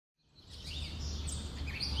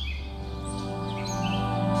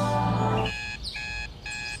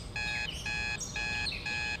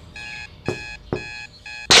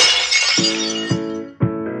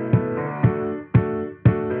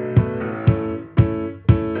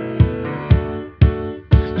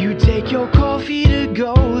your coffee to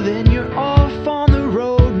go, then you're off on the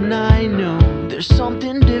road. And I know there's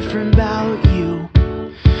something different about you.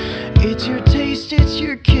 It's your taste, it's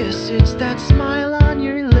your kiss, it's that smile on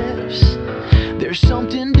your lips. There's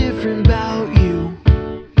something different about you.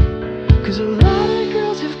 'Cause a lot of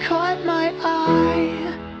girls have caught my eye,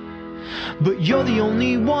 but you're the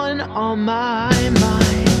only one on my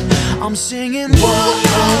mind. I'm singing,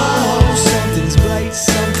 whoa, something's bright,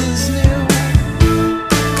 something's new.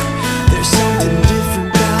 There's something different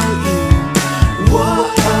about you. Whoa,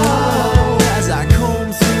 as I comb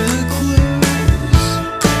through the clues,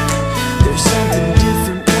 there's something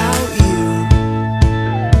different about you.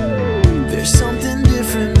 There's something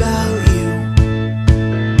different about you.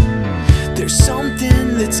 There's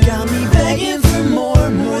something that's got me begging for more,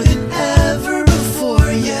 more than ever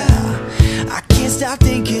before, yeah. I can't stop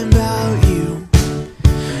thinking about you.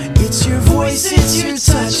 It's your voice, it's your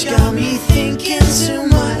touch, got me thinking too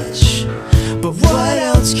much. But what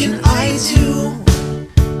else can I do?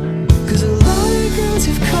 'Cause a lot of girls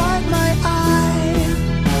have caught my eye,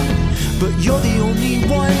 but you're the only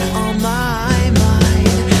one on my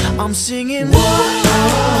mind. I'm singing,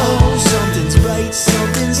 whoa, something's bright,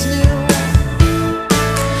 something's new.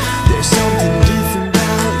 There's something different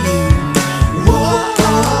about you.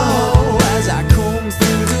 Whoa, as I comb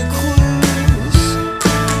through the clues,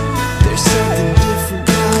 there's something different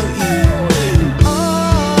about you.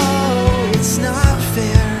 Oh, it's not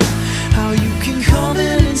fair how you can come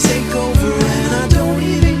in and take over, and I don't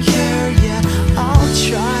even care. Yeah, I'll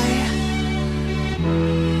try,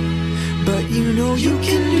 but you know you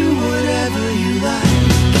can do whatever you like.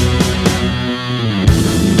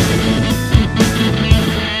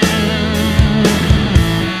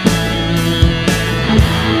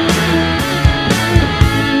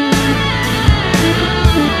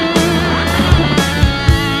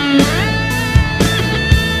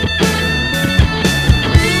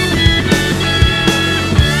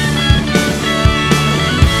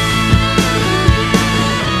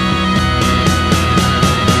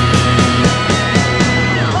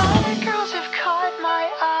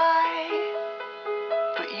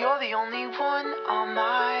 You're the only one on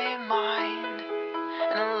my mind.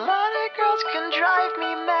 And a lot of girls can drive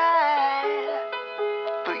me mad,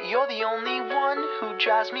 but you're the only one who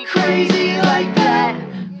drives me crazy like that.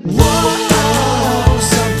 Whoa.